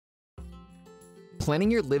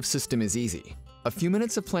Planning your LIV system is easy. A few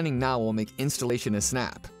minutes of planning now will make installation a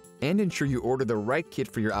snap and ensure you order the right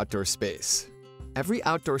kit for your outdoor space. Every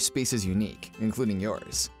outdoor space is unique, including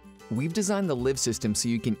yours. We've designed the LIV system so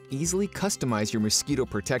you can easily customize your mosquito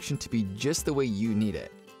protection to be just the way you need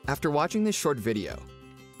it. After watching this short video,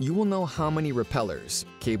 you will know how many repellers,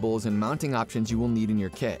 cables, and mounting options you will need in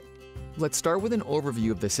your kit. Let's start with an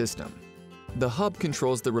overview of the system. The hub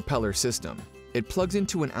controls the repeller system. It plugs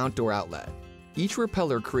into an outdoor outlet. Each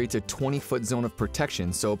repeller creates a 20-foot zone of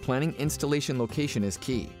protection, so planning installation location is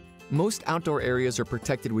key. Most outdoor areas are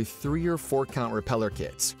protected with 3 or 4 count repeller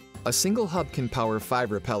kits. A single hub can power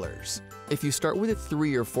 5 repellers. If you start with a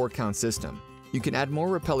 3 or 4 count system, you can add more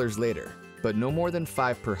repellers later, but no more than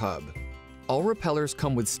 5 per hub. All repellers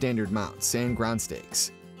come with standard mounts and ground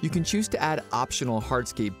stakes. You can choose to add optional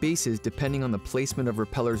hardscape bases depending on the placement of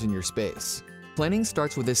repellers in your space. Planning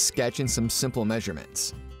starts with a sketch and some simple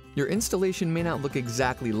measurements. Your installation may not look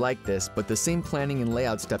exactly like this, but the same planning and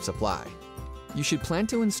layout steps apply. You should plan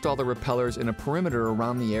to install the repellers in a perimeter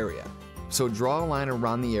around the area, so draw a line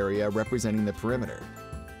around the area representing the perimeter.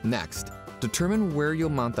 Next, determine where you'll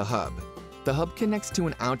mount the hub. The hub connects to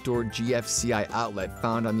an outdoor GFCI outlet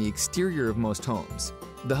found on the exterior of most homes.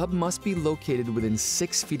 The hub must be located within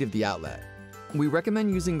 6 feet of the outlet. We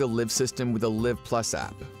recommend using the LIV system with the LIV Plus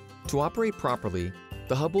app. To operate properly,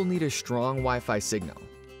 the hub will need a strong Wi-Fi signal.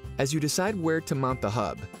 As you decide where to mount the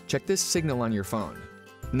hub, check this signal on your phone.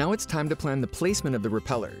 Now it's time to plan the placement of the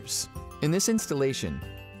repellers. In this installation,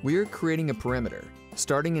 we are creating a perimeter,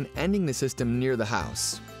 starting and ending the system near the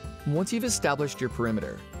house. Once you've established your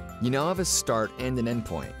perimeter, you now have a start and an end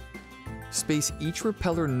point. Space each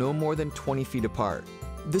repeller no more than 20 feet apart.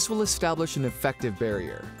 This will establish an effective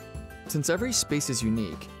barrier. Since every space is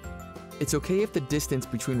unique, it's okay if the distance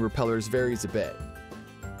between repellers varies a bit.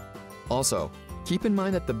 Also, keep in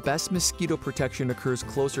mind that the best mosquito protection occurs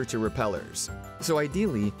closer to repellers. So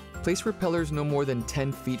ideally, place repellers no more than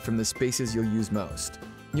 10 feet from the spaces you'll use most.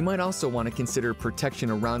 You might also want to consider protection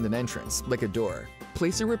around an entrance, like a door.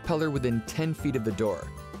 Place a repeller within 10 feet of the door,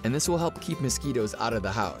 and this will help keep mosquitoes out of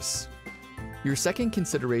the house. Your second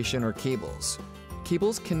consideration are cables.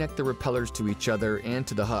 Cables connect the repellers to each other and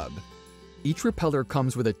to the hub. Each repeller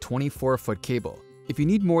comes with a 24-foot cable. If you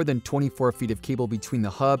need more than 24 feet of cable between the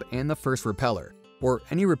hub and the first repeller, or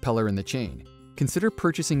any repeller in the chain, consider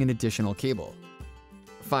purchasing an additional cable.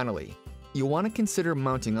 Finally, you'll want to consider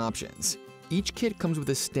mounting options. Each kit comes with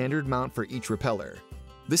a standard mount for each repeller.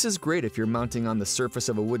 This is great if you're mounting on the surface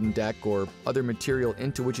of a wooden deck or other material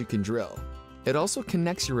into which you can drill. It also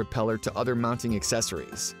connects your repeller to other mounting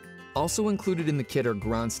accessories. Also included in the kit are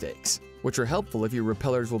ground stakes, which are helpful if your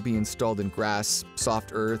repellers will be installed in grass,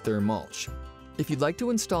 soft earth, or mulch. If you'd like to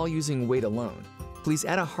install using weight alone, please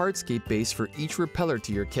add a hardscape base for each repeller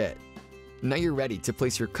to your kit. Now you're ready to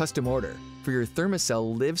place your custom order for your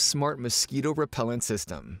Thermacell LIV Smart Mosquito Repellent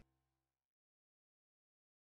System.